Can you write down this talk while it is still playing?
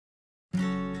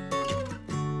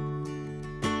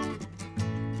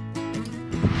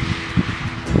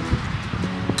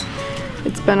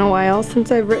been a while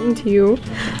since I've written to you,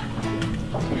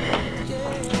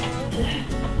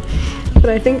 but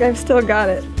I think I've still got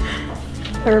it.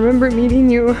 I remember meeting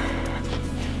you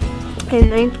in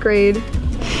 9th grade,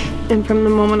 and from the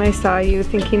moment I saw you,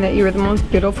 thinking that you were the most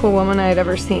beautiful woman I had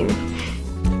ever seen.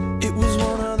 It was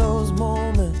one of those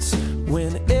moments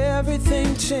when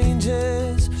everything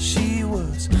changes. She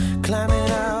was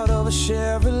climbing out of a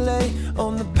Chevrolet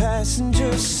on the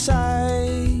passenger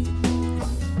side.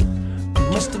 I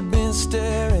must have been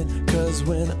staring, cause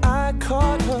when I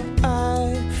caught her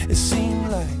eye, it seemed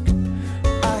like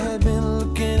I had been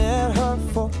looking at her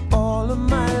for all of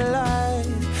my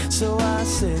life. So I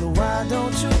said, why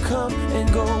don't you come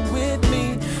and go with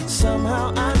me?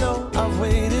 Somehow I know I've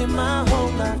waited my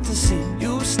whole life to see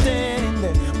you standing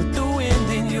there with the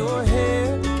wind in your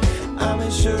hair. I'm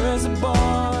as sure as a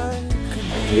boy could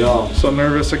be. Yeah, I'm so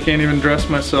nervous I can't even dress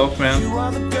myself, man. You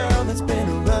are the girl that's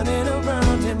been running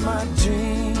around in my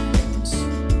dreams.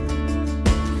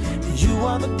 You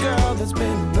are the girl that's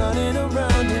been running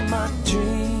around in my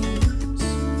dreams.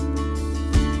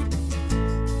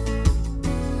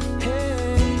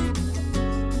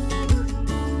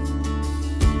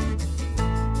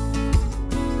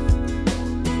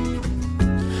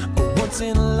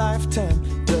 In a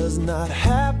lifetime does not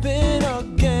happen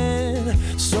again.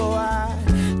 So I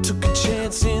took a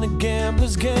chance in a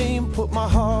gambler's game, put my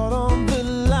heart on the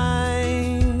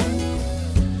line.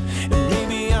 And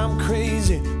maybe I'm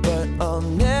crazy, but I'll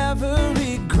never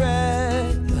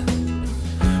regret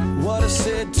what I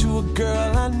said to a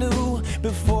girl I knew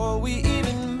before we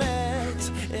even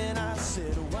met. And I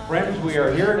said, friends, we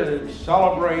are here to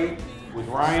celebrate with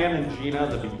Ryan and Gina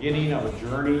the beginning of a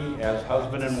journey as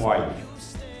husband and wife.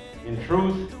 In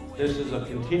truth, this is a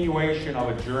continuation of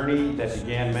a journey that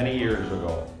began many years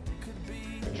ago.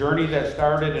 A journey that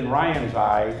started in Ryan's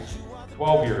eyes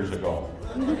 12 years ago.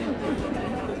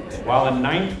 While in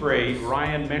 9th grade,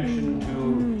 Ryan mentioned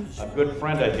to a good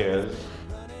friend of his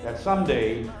that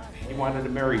someday he wanted to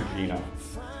marry Gina.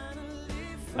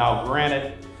 Now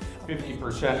granted,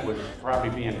 50% was probably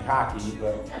being cocky,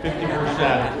 but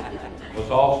 50%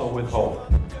 was also with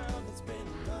hope.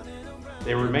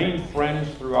 They remained friends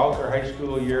throughout their high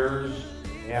school years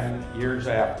and years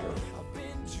after.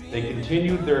 They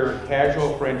continued their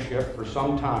casual friendship for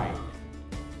some time,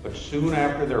 but soon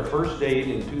after their first date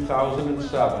in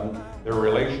 2007, their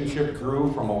relationship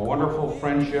grew from a wonderful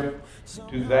friendship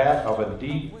to that of a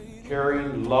deep,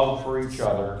 caring love for each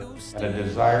other and a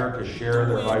desire to share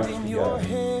their lives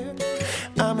together.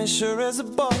 I'm as sure as a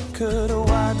boy could.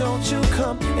 Why don't you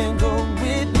come and go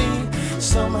with me?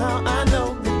 Somehow I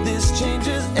know that this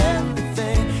changes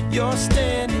everything. You're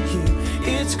standing here,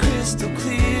 it's crystal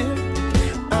clear.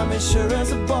 I'm as sure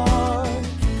as a boy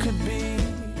could be.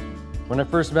 When I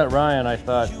first met Ryan, I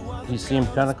thought he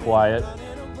seemed kind of quiet.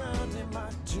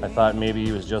 I thought maybe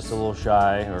he was just a little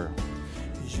shy or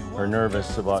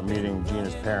nervous about meeting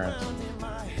Gina's parents.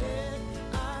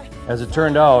 As it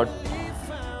turned out,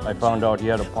 I found out he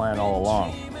had a plan all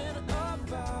along.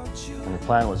 And the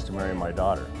plan was to marry my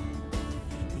daughter.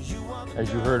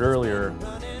 As you heard earlier,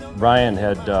 Ryan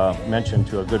had mentioned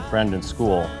to a good friend in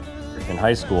school, in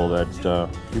high school, that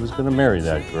he was going to marry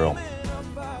that girl.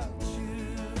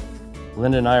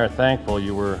 Linda and I are thankful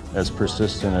you were as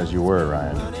persistent as you were,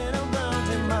 Ryan.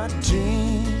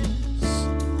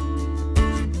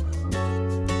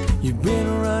 You've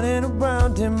been running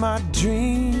around in my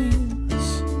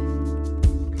dreams.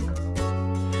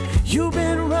 You've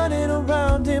been running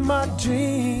around in my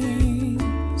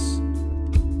dreams.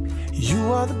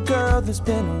 You are the girl that's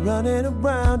been running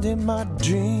around in my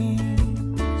dreams.